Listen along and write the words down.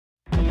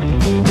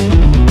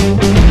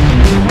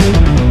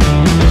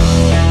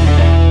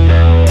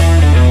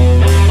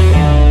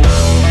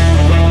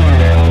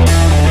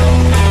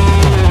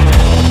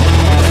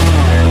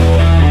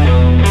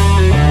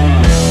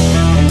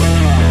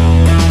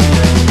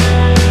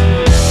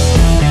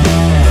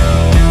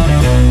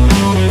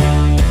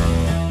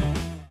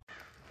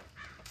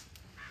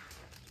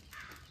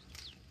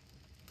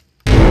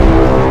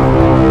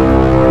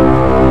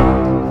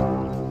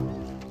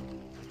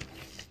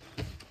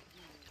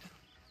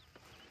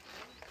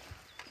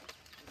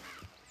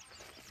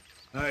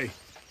Hey.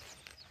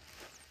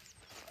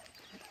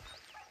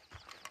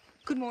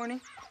 Good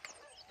morning.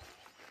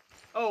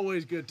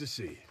 Always good to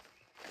see you.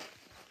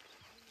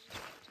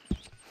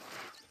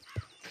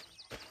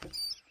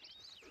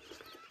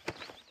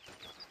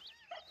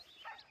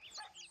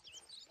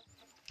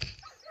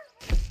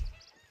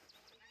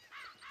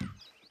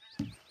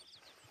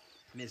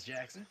 Miss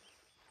Jackson?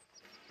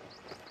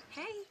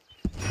 Hey.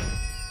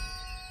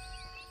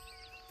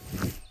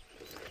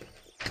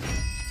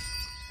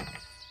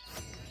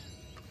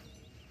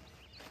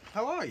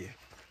 How are you?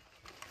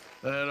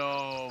 That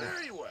all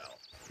Very well.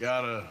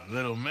 got a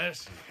little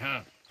messy,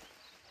 huh?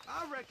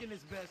 I reckon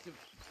it's best if...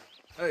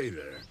 Hey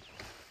there.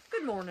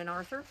 Good morning,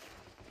 Arthur.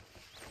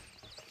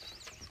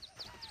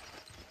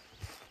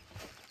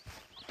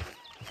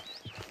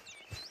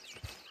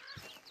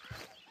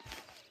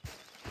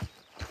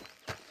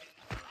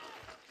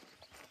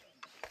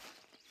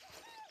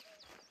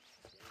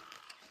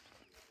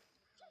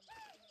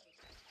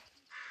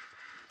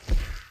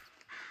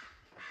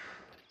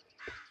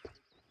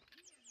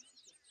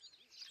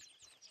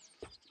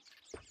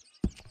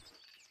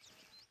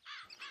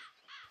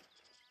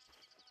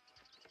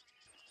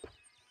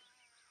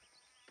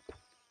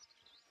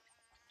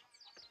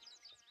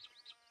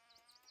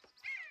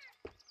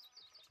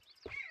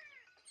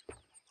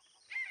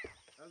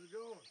 How's it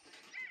going?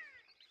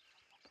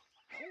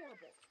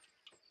 Horrible.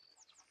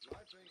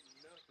 Life ain't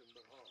nothing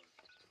but hard.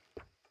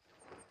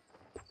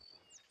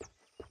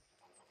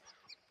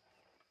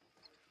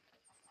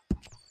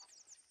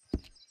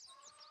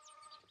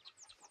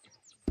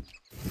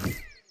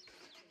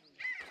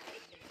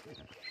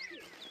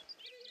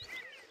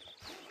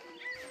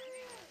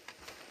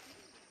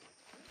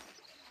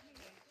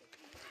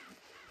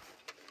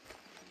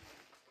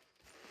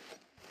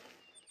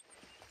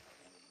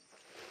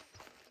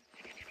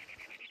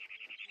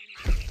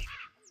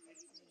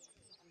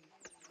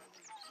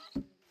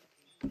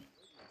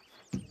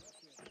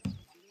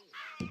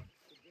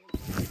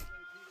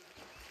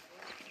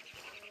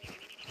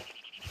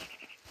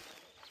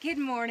 Good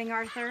morning,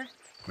 Arthur.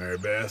 Mary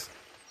Beth.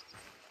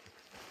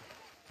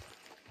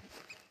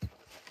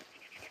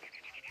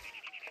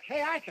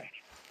 Hey, Arthur.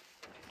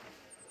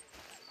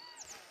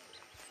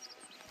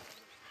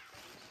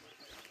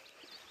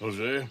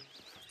 Jose,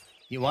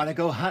 You want to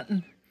go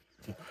hunting?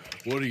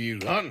 what are you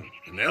hunting?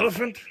 An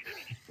elephant?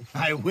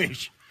 I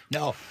wish.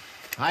 No,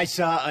 I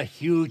saw a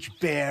huge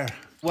bear.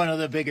 One of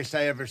the biggest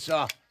I ever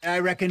saw. I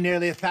reckon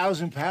nearly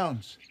 1,000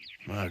 pounds.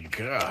 My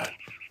God.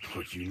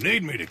 But you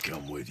need me to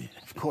come with you.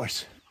 Of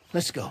course.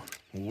 Let's go.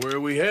 Where are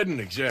we heading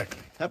exactly?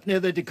 Up near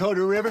the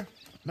Dakota River.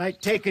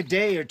 Might take a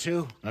day or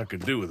two. I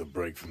could do with a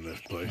break from this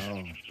place.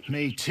 Oh,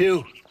 me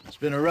too. It's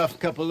been a rough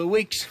couple of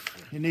weeks.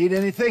 You need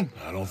anything?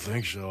 I don't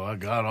think so. I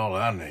got all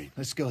I need.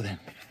 Let's go then.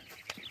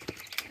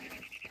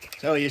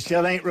 So you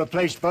still ain't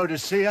replaced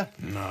Boadicea?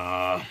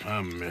 Nah,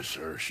 I miss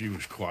her. She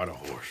was quite a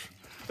horse.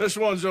 This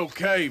one's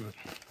okay, but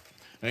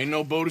ain't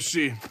no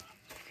Boadicea.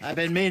 I've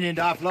been meaning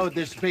to offload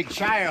this big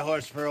Shire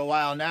horse for a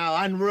while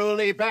now.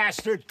 Unruly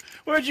bastard.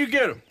 Where'd you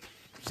get him?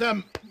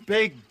 Some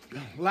big,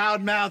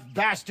 loudmouth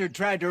bastard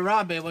tried to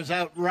rob me, was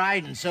out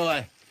riding, so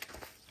I...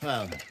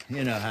 Well,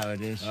 you know how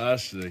it is. I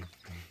see.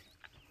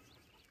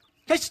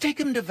 Let's take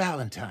him to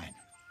Valentine.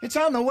 It's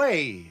on the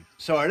way,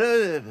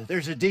 sorta.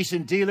 There's a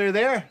decent dealer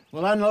there.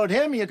 We'll unload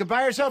him, you can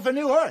buy yourself a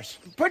new horse.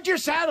 Put your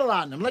saddle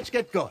on him, let's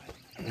get going.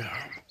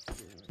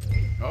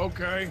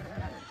 Okay.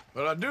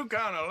 But I do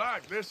kind of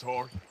like this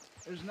horse.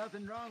 There's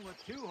nothing wrong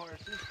with two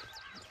horses,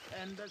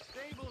 and the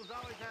stables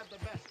always have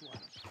the best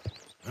ones.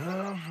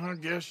 Well, I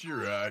guess you're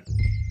right.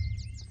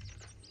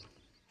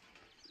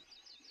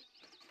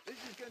 This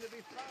is gonna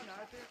be fun,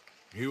 Arthur.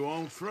 You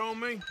won't throw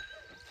me?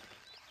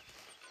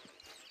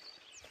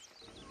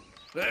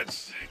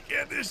 Let's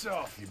get this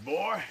off you,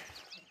 boy.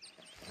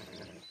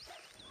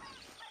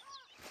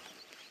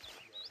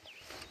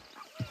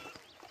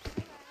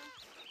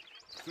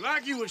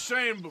 Like you were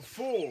saying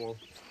before...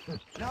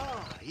 No,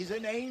 he's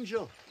an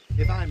angel,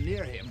 if I'm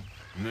near him.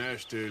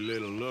 Nasty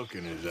little look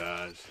in his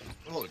eyes.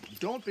 Oh,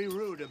 don't be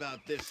rude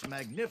about this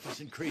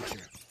magnificent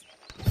creature.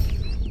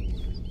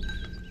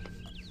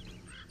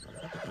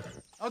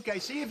 Okay,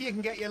 see if you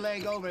can get your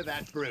leg over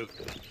that brute.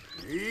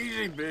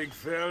 Easy, big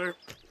feller.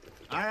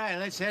 All right,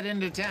 let's head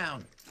into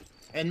town.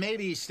 And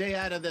maybe stay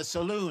out of the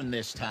saloon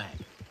this time.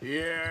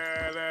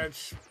 Yeah,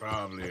 that's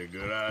probably a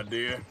good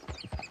idea.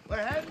 We're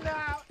heading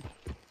out.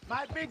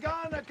 Might be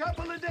gone a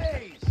couple of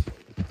days.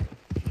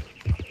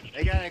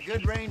 They got a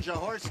good range of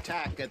horse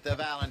tack at the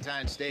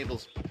Valentine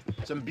stables.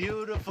 Some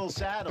beautiful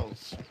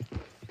saddles.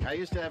 I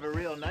used to have a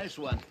real nice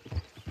one.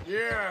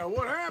 Yeah,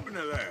 what happened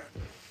to that?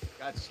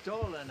 Got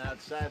stolen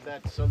outside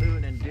that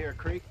saloon in Deer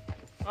Creek.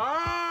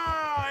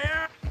 Ah,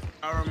 yeah.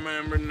 I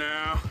remember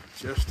now,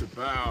 just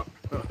about.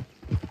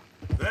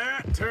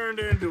 That turned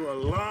into a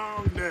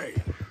long day.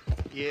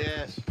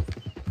 Yes.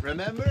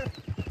 Remember?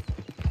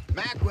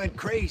 Mac went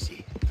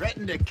crazy,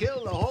 threatened to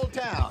kill the whole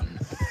town.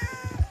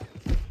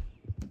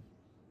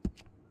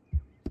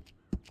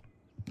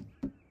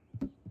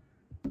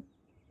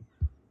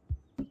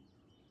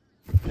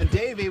 And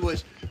Davy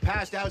was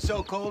passed out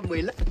so cold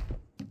we left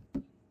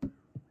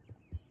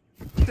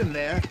him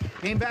there.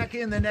 Came back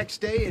in the next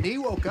day and he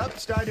woke up,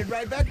 started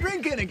right back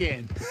drinking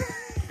again.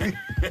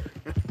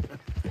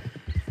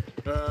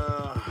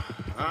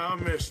 I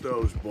miss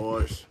those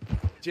boys.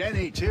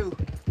 Jenny, too.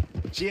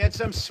 She had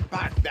some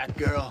spark, that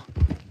girl.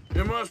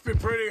 It must be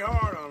pretty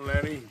hard on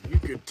Lenny. You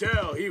could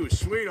tell he was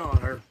sweet on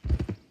her.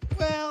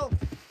 Well,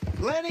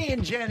 Lenny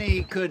and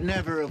Jenny could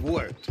never have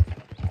worked.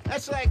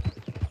 That's like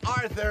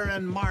Arthur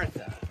and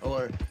Martha,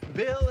 or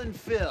Bill and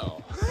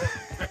Phil.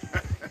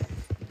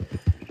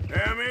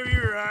 Yeah, maybe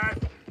you're right.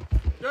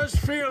 Does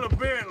feel a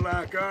bit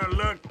like our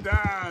luck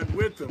died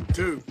with them,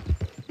 too.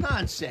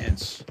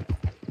 Nonsense.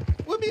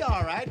 We'll be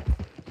all right.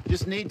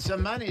 Just need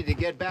some money to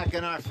get back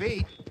on our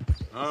feet.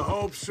 I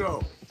hope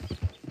so.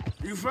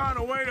 You found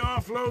a way to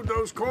offload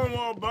those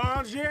Cornwall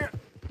bonds yet?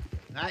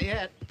 Not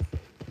yet.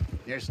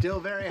 They're still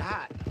very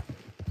hot.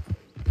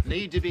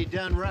 Need to be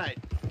done right.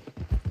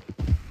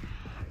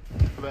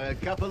 A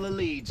couple of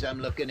leads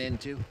I'm looking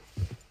into.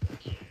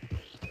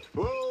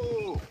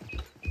 Whoa!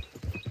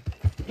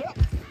 Yeah.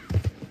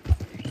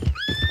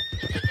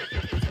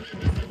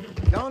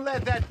 Don't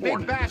let that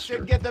big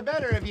bastard get the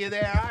better of you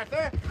there,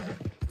 Arthur.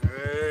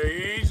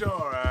 He's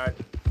all right.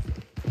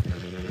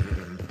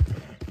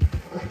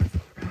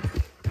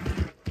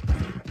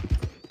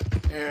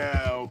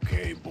 Yeah,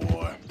 okay,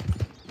 boy.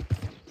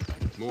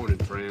 Morning,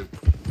 friend.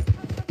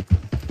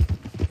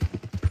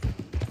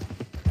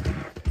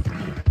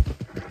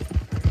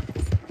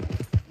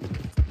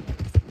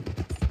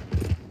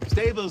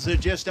 Stables are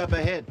just up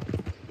ahead.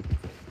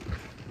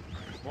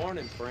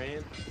 Morning,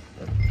 friend.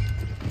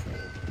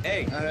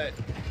 Hey, All right,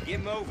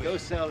 get moving. go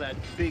sell that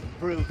big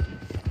brute.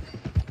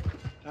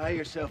 Buy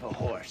yourself a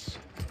horse.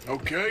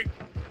 Okay.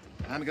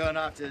 I'm going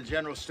off to the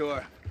general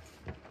store.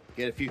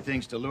 Get a few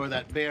things to lure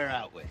that bear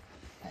out with.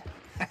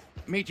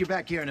 Meet you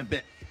back here in a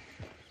bit.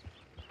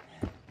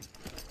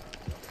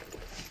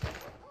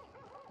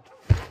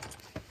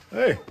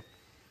 Hey,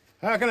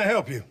 how can I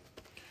help you?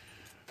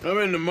 I'm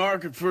in the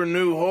market for a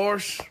new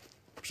horse.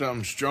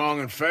 Something strong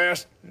and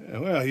fast. Yeah,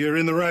 well, you're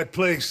in the right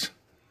place.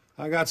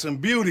 I got some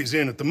beauties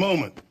in at the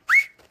moment.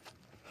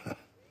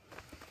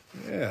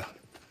 Yeah.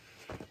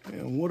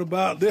 And what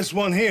about this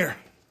one here?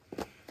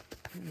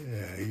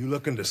 Yeah, you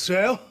looking to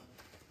sell?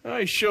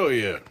 I show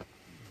you.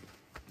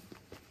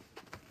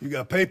 You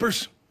got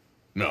papers?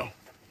 No.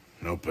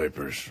 No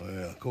papers.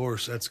 Well, of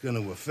course, that's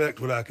going to affect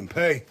what I can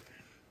pay.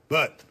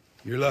 But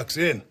your luck's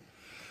in.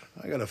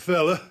 I got a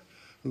fella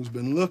who's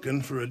been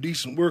looking for a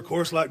decent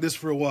workhorse like this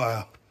for a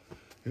while.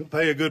 He'll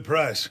pay a good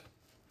price.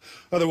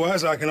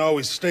 Otherwise, I can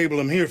always stable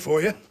him here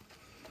for you.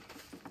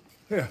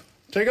 Here,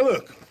 take a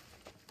look.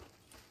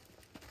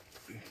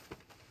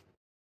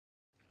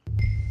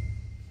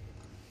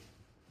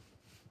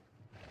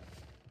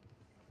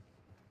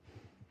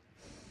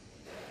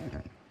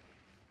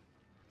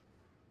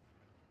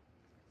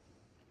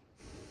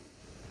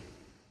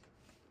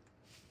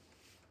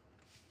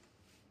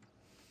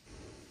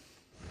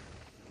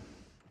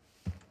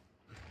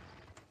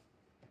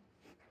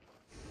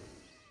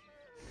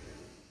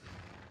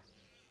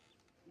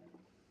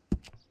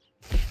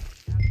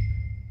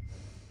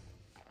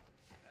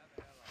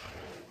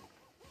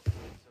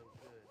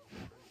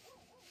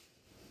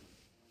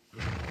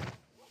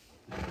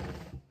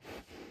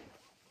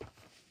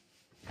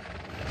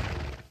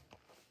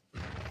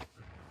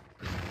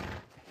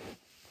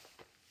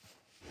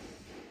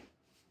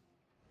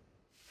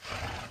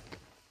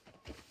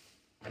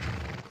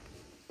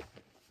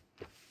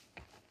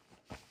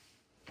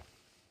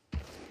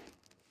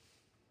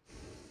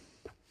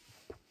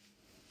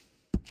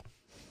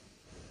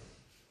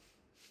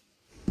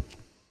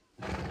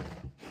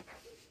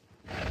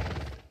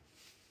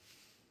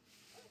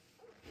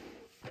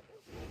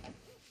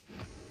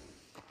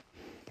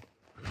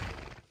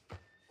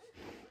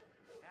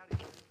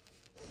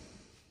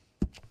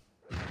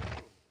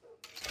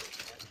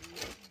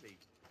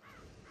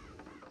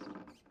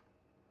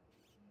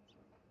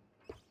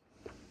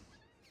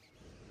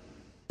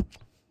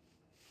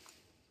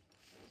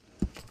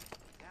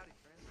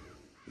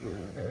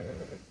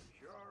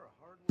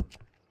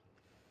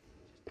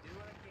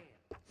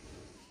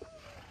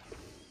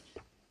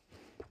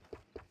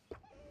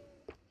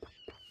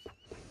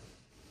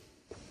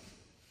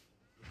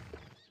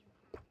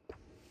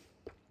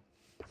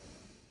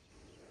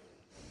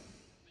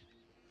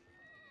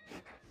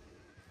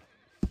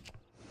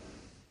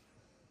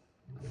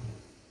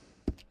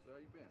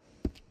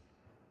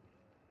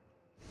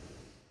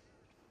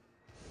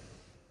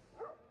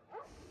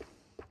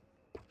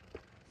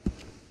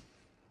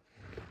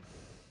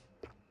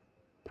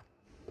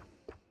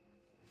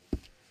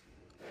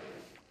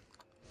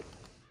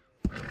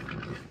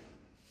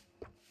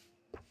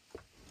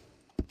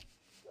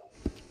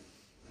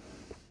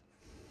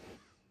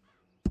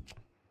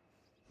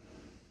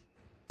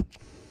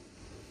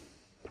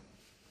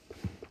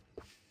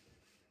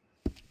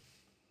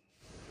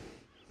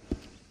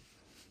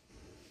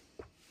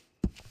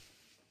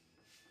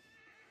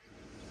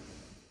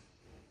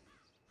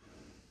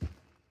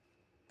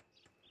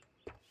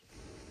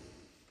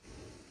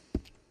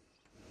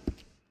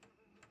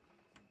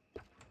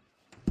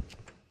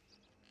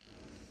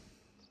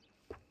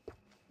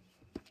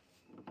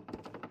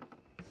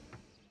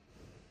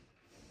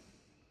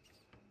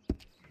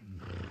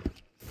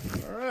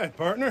 All right,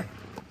 partner.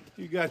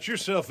 You got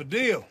yourself a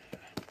deal.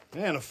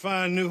 And a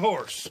fine new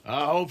horse.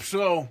 I hope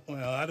so.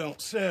 Well, I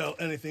don't sell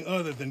anything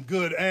other than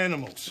good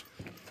animals.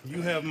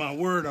 You have my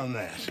word on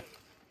that.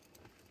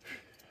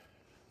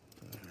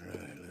 All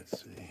right,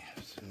 let's see.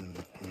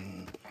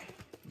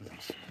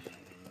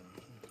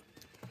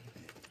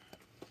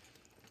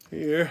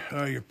 Here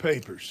are your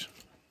papers.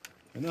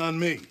 And on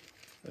me,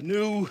 a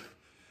new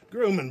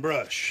grooming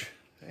brush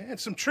and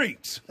some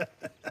treats.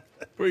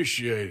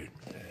 Appreciate it.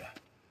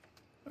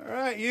 All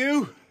right,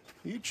 you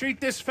treat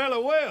this fella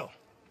well.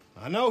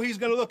 I know he's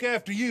gonna look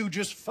after you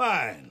just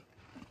fine.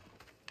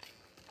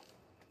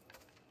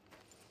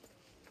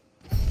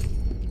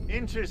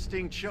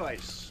 Interesting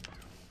choice.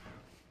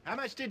 How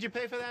much did you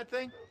pay for that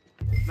thing?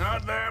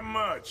 Not that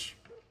much.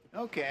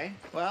 Okay,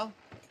 well,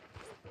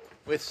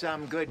 with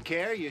some good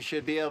care, you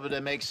should be able to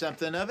make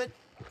something of it.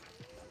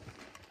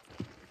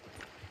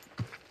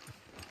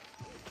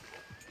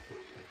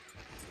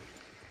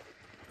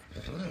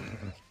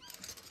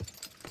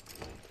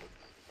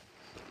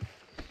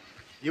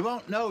 You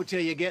won't know till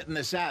you get in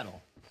the saddle.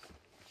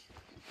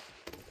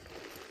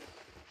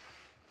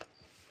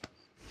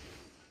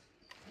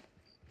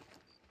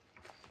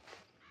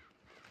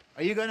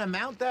 Are you gonna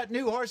mount that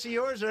new horse of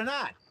yours or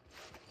not?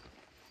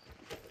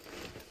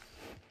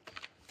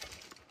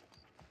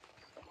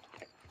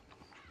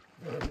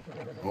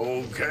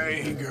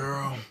 Okay,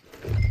 girl.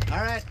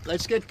 All right,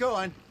 let's get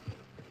going.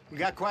 We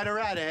got quite a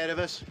ride ahead of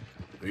us.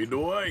 Lead the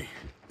way.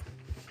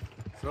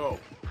 So,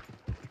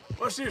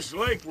 what's this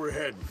lake we're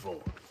heading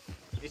for?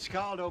 It's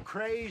called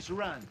O'Creagh's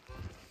Run.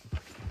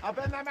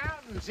 Up in the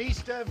mountains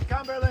east of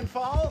Cumberland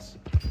Falls.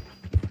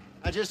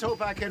 I just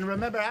hope I can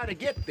remember how to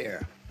get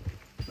there.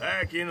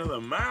 Back into the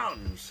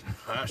mountains?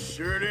 I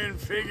sure didn't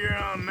figure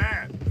on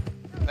that.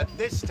 But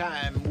this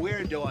time,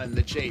 we're doing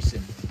the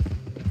chasing.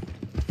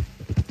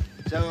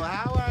 So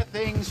how are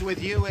things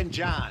with you and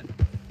John?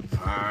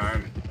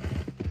 Fine.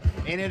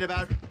 Ain't it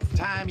about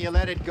time you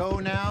let it go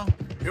now?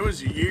 It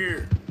was a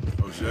year,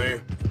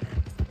 Jose.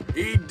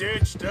 He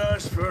ditched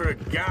us for a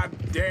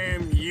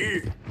goddamn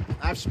year.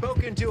 I've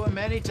spoken to him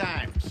many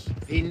times.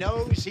 He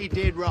knows he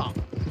did wrong.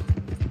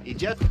 He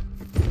just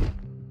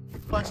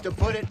wants to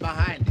put it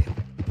behind him.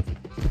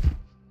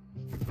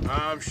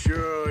 I'm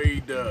sure he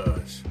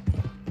does.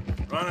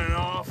 Running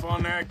off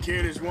on that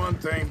kid is one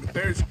thing, but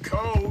there's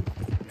code.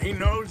 He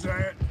knows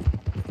that.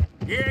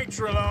 He ain't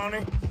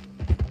Trelawney.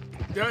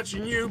 Dutch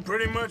and you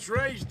pretty much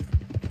raised him.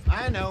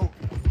 I know,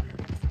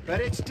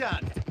 but it's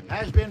done.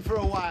 Has been for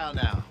a while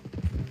now.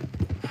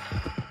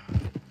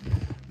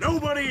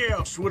 Nobody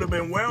else would have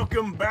been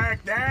welcomed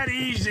back that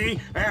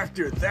easy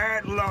after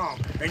that long,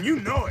 and you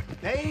know it.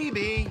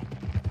 Maybe.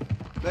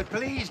 But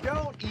please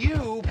don't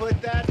you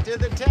put that to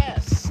the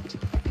test.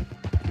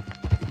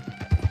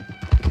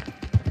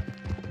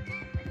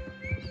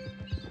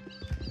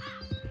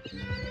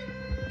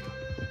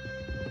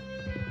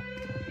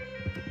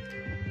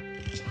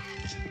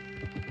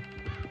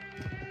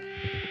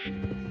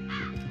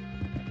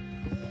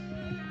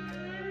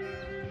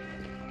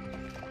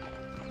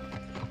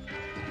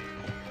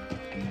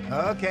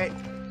 Okay,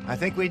 I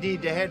think we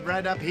need to head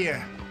right up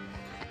here.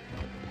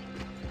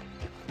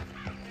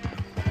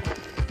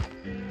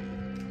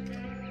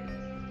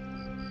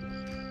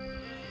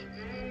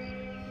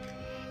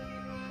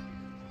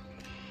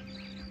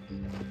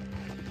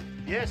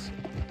 Yes,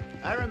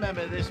 I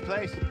remember this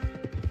place.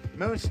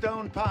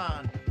 Moonstone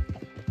Pond.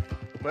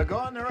 We're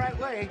going the right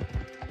way.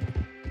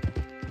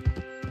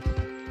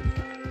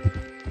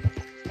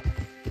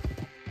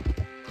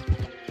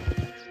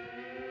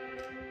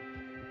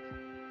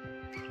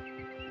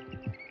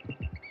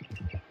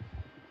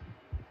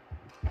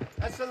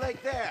 That's the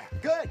lake there.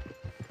 Good.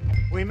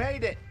 We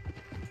made it.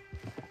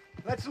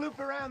 Let's loop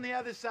around the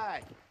other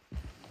side.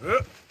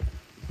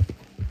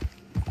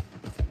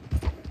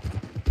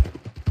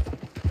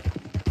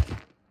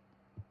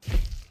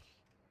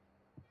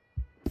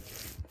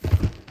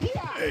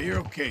 Hey, you're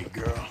okay,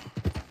 girl.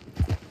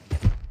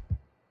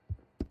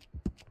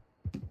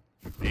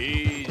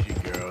 Easy,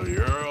 girl.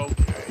 You're okay.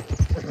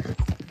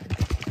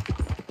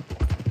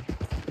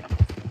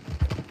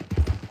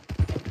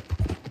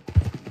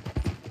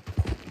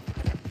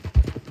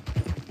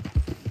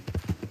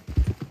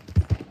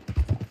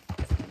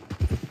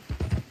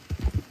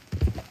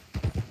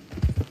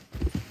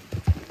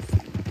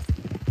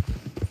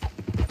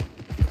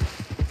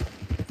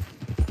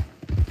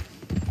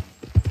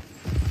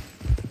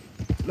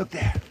 Look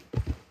there.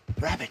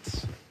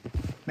 Rabbits.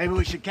 Maybe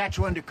we should catch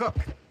one to cook.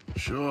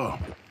 Sure.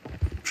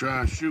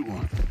 Try and shoot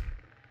one.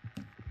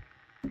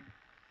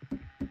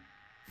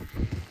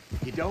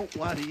 You don't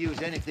want to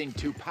use anything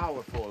too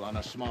powerful on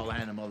a small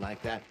animal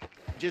like that.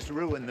 Just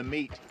ruin the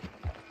meat.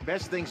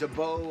 Best thing's a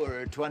bow or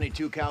a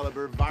 .22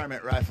 caliber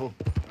varmint rifle.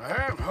 I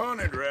have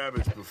hunted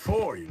rabbits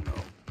before, you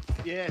know.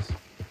 Yes,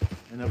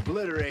 and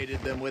obliterated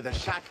them with a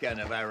shotgun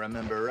if I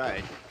remember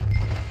right.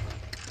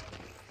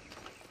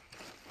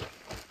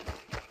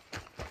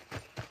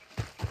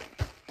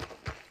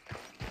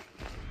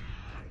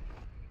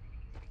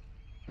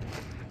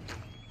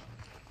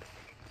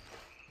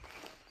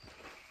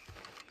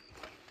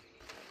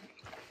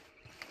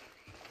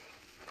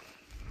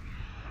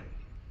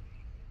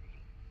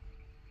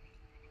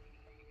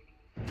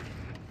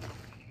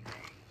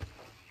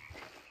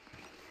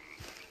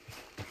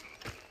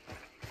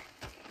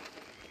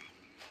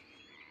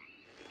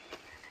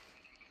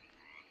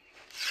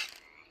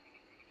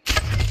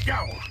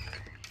 Go!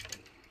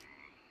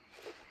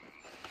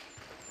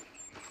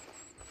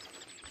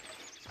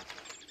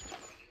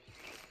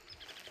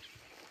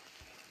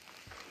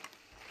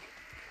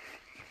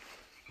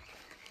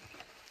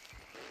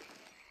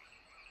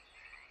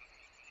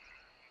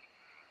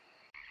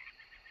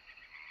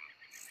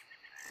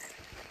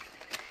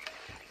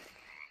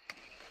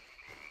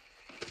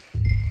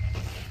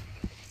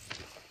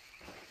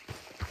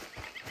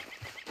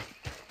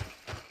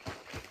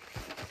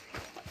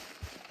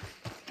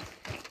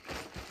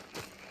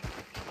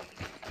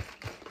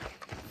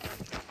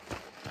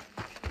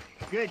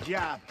 Good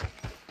job.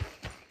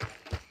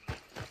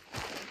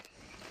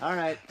 All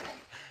right.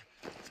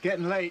 It's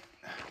getting late.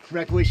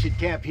 Reckon we should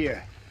camp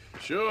here.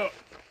 Sure.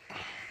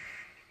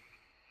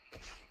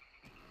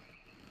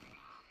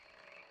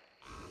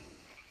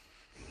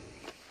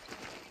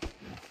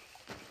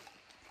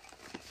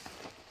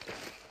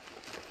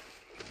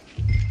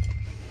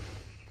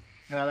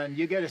 Well, then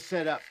you get us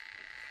set up.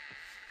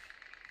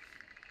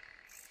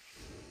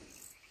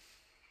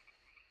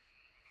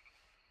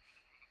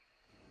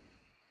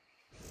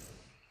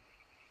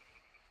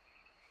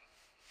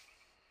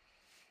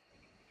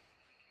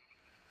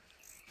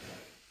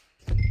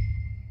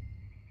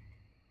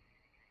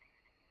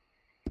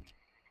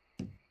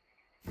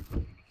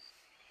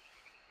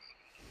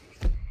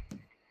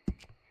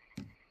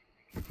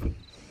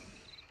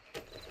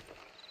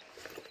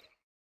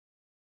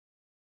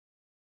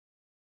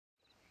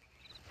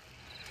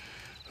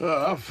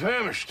 I'm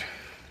famished.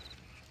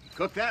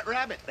 Cook that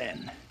rabbit,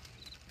 then.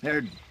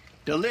 They're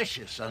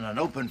delicious on an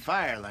open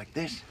fire like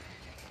this.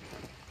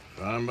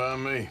 Fine by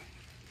me.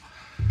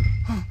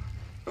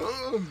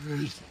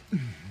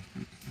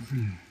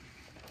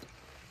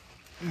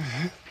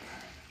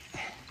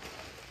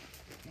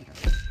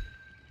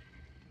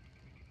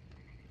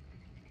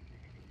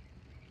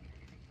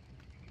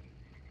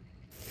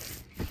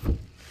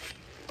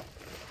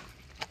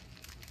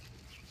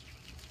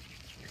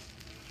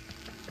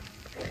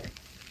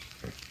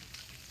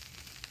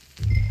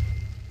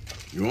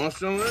 You want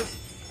some of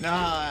this? No,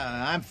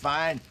 I'm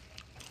fine.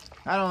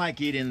 I don't like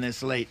eating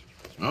this late.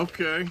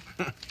 Okay.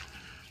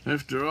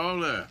 After all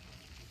that.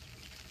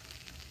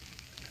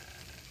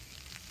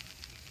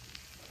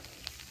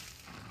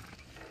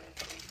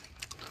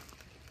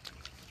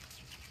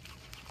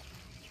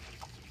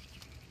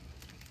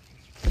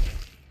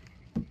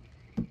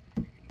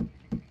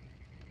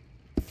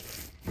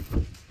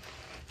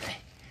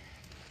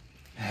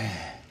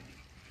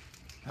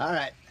 All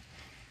right.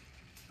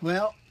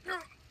 Well,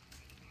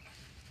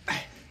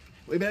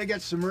 we better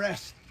get some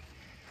rest.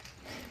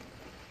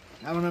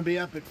 I want to be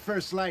up at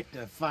first light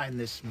to find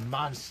this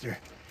monster.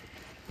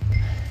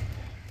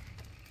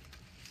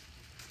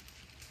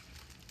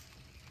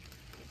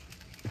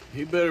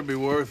 He better be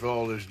worth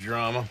all this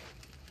drama.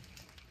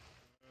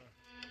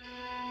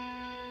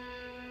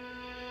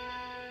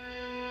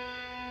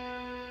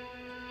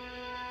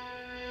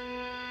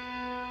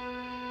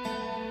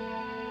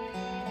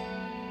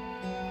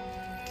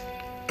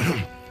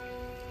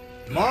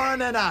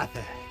 Morning,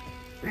 Arthur.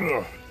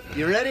 Ugh.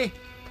 You ready?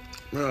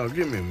 Well,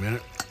 give me a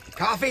minute.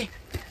 Coffee?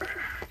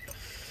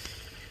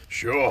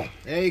 Sure.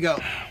 There you go.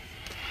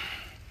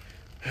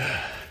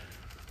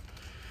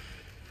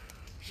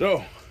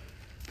 So,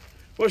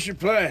 what's your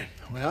plan?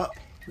 Well,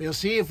 we'll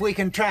see if we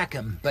can track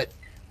him, but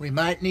we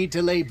might need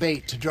to lay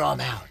bait to draw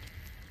him out.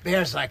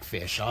 Bears like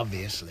fish,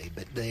 obviously,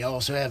 but they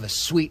also have a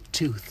sweet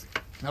tooth.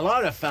 A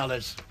lot of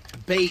fellas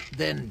bait,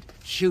 then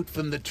shoot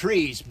from the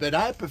trees, but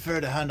I prefer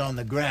to hunt on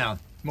the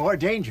ground. More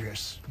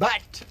dangerous,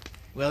 but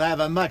we'll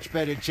have a much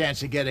better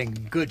chance of getting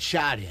a good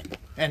shot in.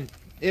 And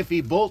if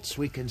he bolts,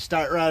 we can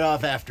start right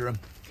off after him.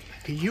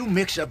 Can you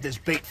mix up this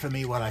bait for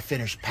me while I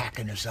finish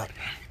packing this up?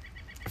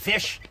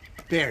 Fish,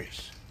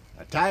 berries.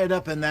 I'll tie it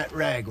up in that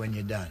rag when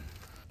you're done.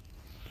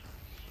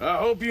 I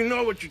hope you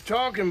know what you're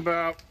talking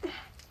about.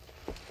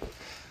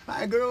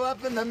 I grew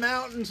up in the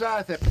mountains,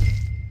 Arthur.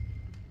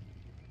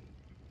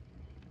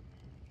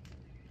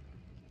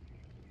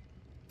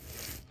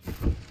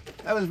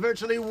 I was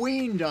virtually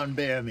weaned on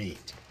bear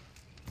meat.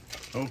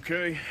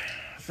 Okay,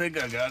 I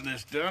think I got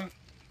this done.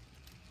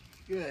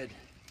 Good.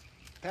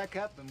 Pack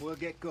up and we'll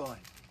get going.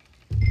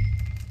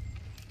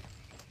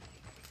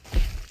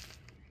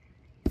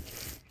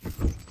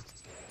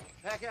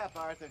 Pack up,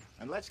 Arthur,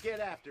 and let's get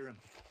after him.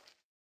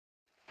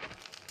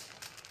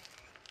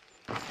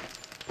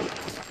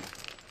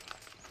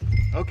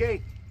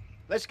 Okay,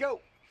 let's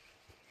go.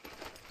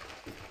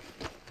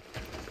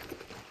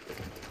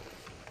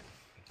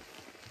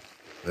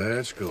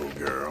 Let's go,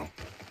 girl.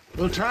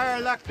 We'll try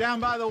our luck down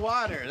by the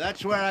water.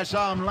 That's where I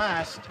saw him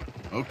last.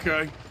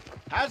 Okay.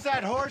 How's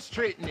that horse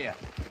treating you?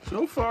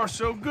 So far,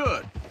 so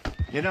good.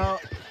 You know,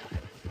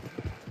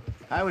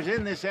 I was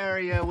in this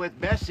area with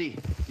Bessie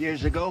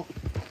years ago.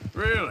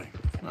 Really?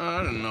 Oh,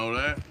 I didn't know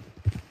that.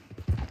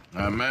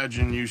 I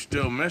imagine you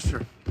still miss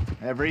her.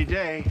 Every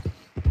day.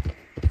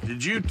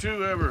 Did you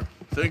two ever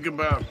think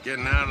about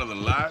getting out of the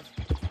life?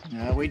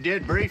 We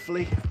did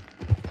briefly.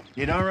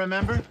 You don't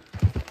remember?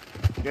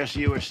 Guess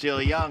you were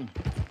still young.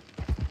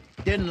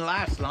 Didn't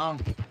last long.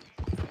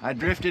 I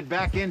drifted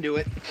back into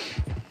it.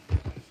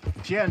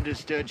 She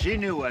understood. She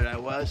knew what I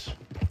was.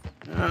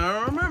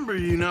 I remember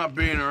you not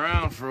being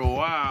around for a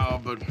while,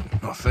 but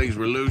well, things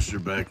were looser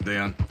back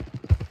then.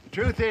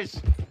 Truth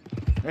is,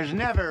 there's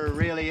never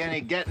really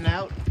any getting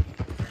out.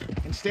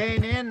 And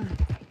staying in,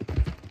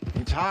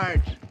 it's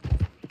hard.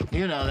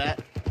 You know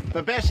that.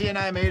 But Bessie and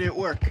I made it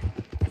work.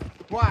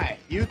 Why?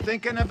 You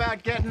thinking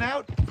about getting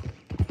out?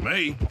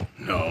 Me?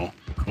 No,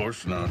 of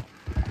course not.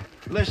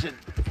 Listen,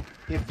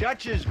 if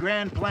Dutch's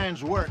grand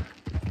plans work,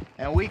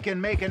 and we can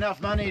make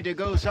enough money to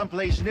go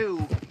someplace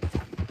new,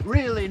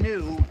 really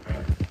new,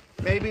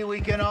 maybe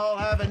we can all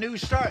have a new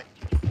start.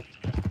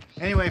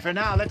 Anyway, for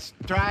now, let's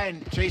try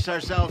and chase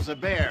ourselves a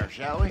bear,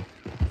 shall we?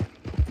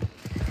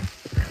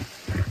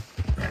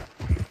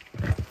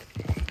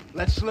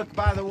 Let's look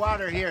by the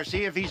water here,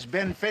 see if he's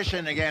been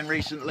fishing again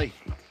recently.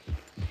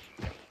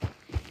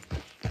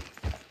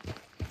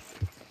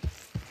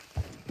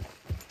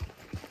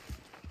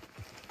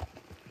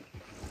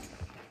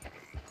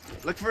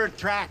 Look for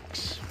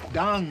tracks,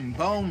 dung,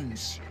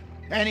 bones,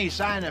 any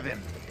sign of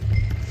him.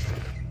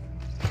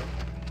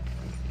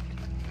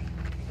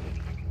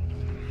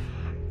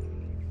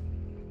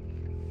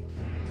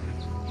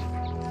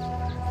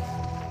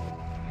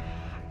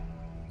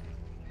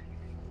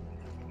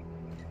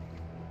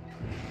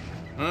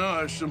 Well,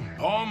 there's some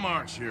paw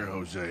marks here,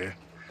 Hosea.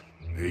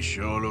 They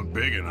sure look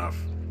big enough.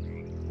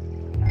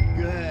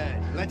 Good.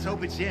 Let's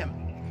hope it's him.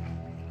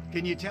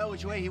 Can you tell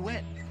which way he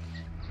went?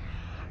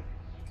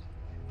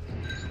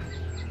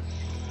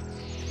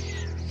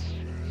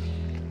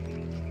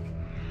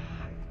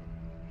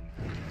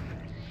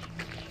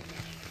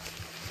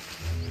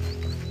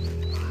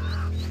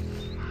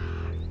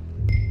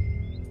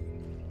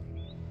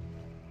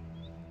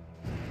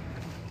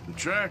 The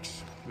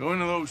tracks go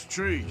into those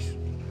trees.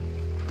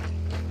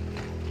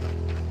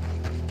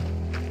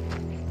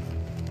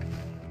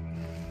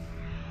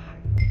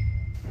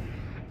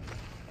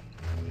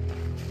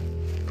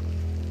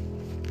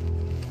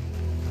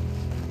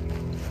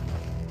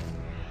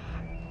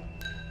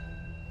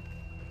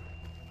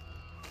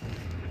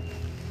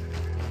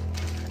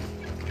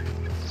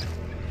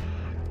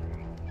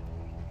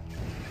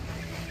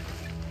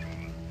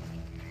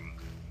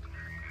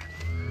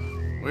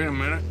 Wait a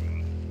minute.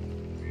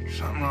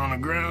 Something on the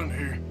ground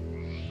here.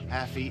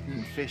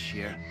 Half-eaten fish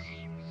here.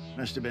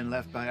 Must have been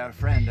left by our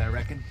friend, I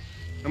reckon.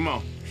 Come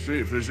on, see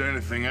if there's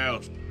anything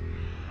else.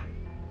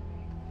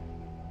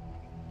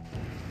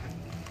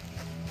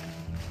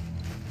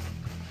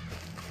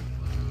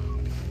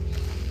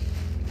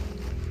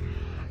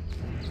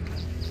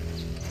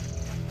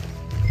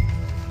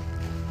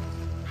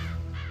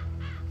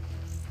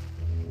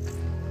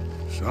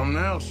 Something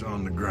else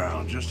on the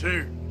ground, just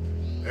here.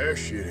 There's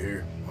shit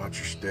here. Watch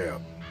your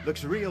step.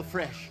 Looks real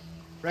fresh.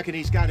 Reckon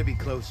he's got to be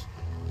close.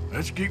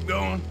 Let's keep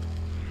going.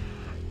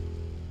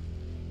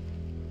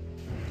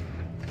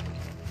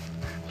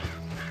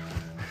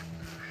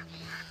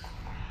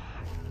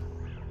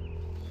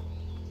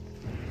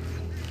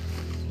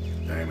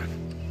 Damn it.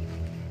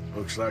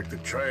 Looks like the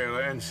trail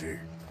ends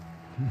here.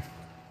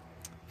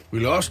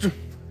 We lost him?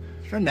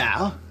 For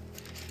now.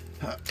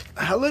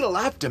 A little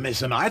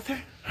optimism,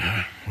 Arthur.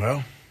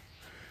 Well,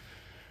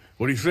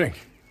 what do you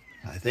think?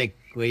 I think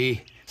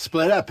we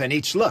split up and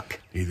each look.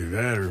 Either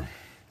that or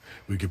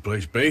we could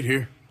place bait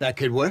here. That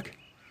could work.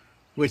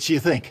 Which do you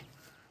think?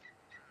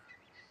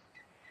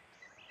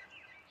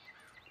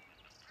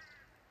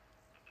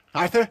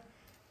 Arthur?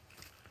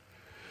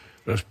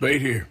 Let's bait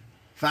here.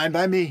 Fine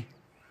by me.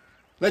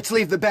 Let's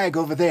leave the bag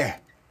over there.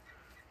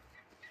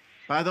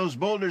 By those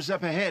boulders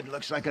up ahead,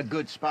 looks like a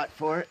good spot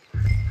for it.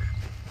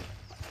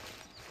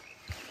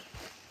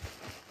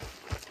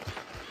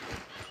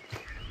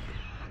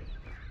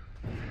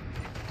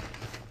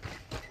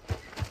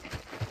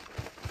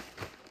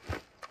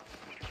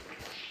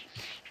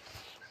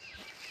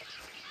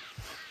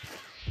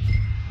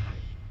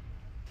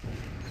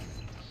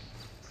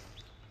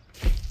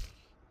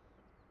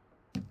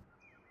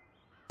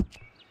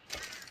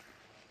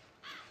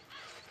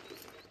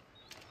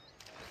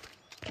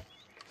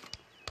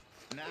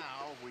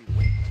 Now we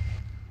wait.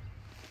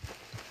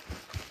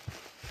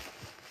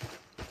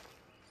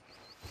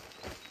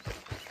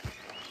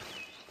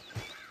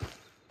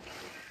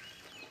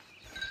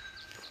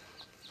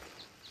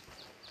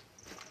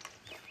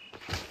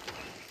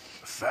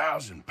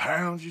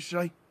 £1,000, you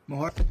say?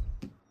 More.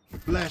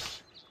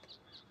 Less.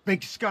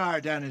 Big scar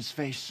down his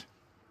face.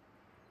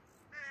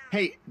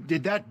 Hey,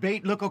 did that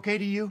bait look okay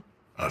to you?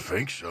 I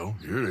think so.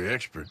 You're the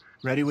expert.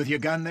 Ready with your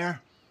gun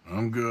there?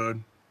 I'm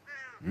good.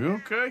 You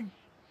okay?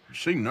 You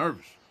seem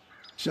nervous.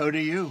 So do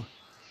you.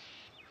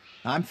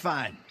 I'm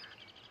fine.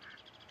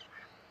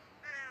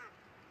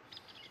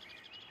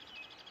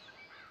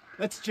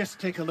 Let's just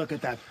take a look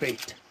at that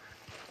bait.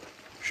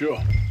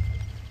 Sure.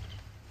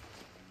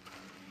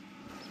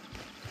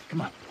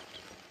 Come on.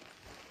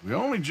 We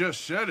only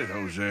just said it,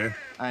 Jose.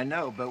 I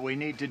know, but we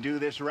need to do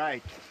this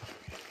right.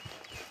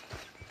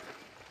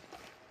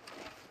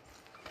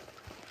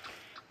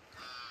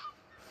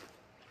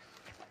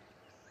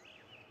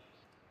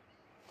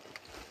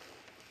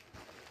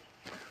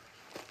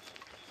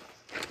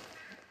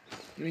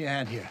 Give me a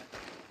hand here.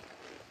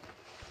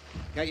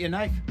 Got your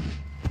knife?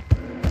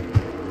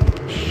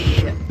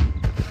 Shit.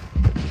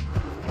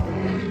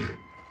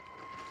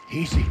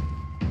 Easy.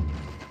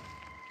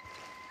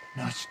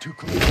 No, it's too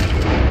close.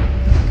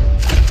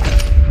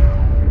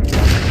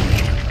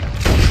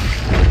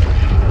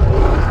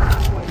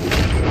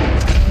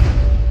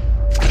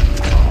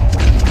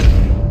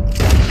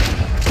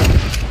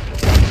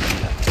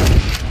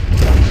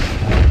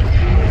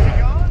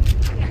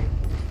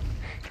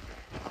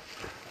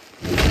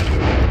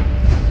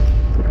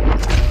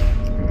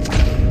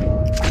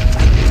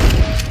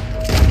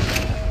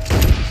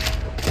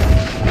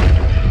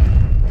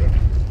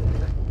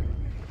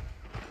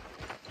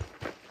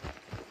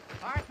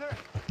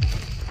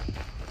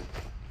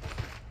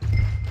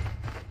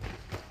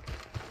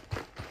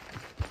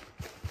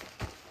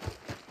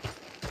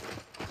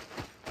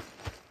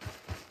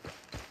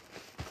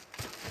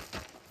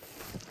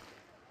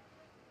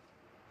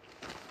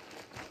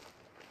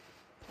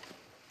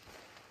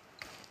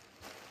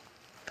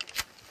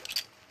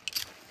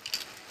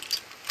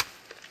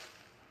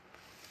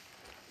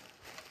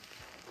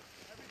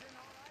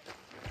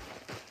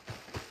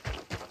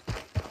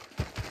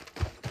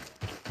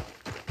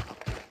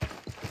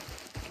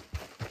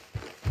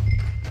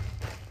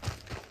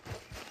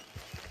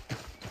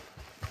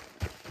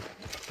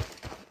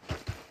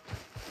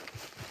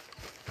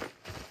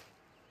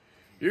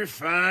 You're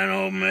fine,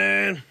 old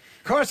man.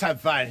 Of course I'm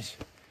fine.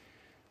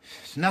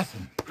 It's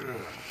nothing.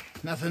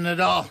 Nothing at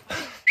all.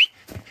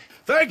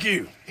 Thank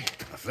you,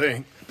 I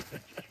think.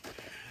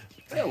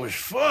 That was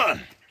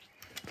fun.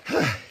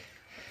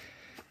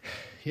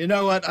 You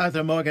know what,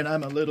 Arthur Morgan?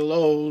 I'm a little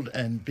old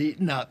and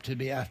beaten up to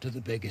be after the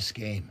biggest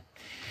game.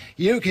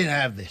 You can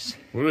have this.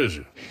 What is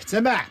it? It's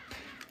a map.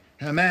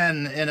 A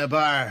man in a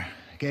bar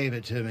gave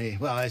it to me.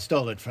 Well, I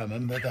stole it from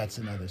him, but that's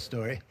another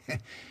story.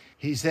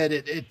 He said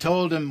it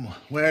told him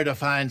where to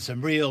find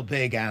some real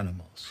big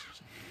animals.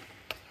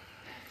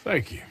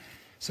 Thank you.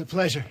 It's a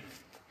pleasure.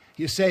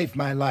 You saved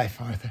my life,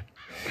 Arthur.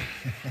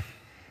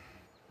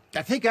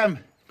 I think I'm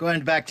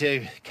going back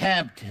to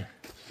camp to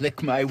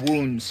lick my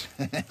wounds.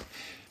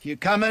 You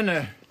coming,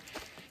 or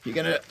you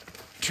gonna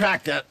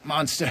track that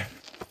monster?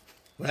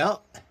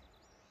 Well,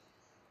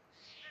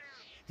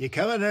 you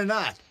coming or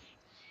not?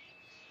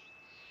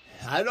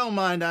 I don't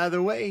mind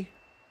either way.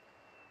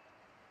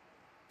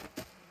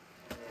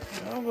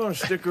 I'm gonna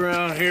stick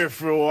around here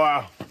for a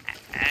while.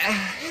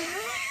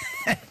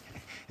 All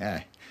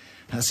right.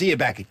 I'll see you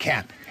back at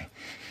camp.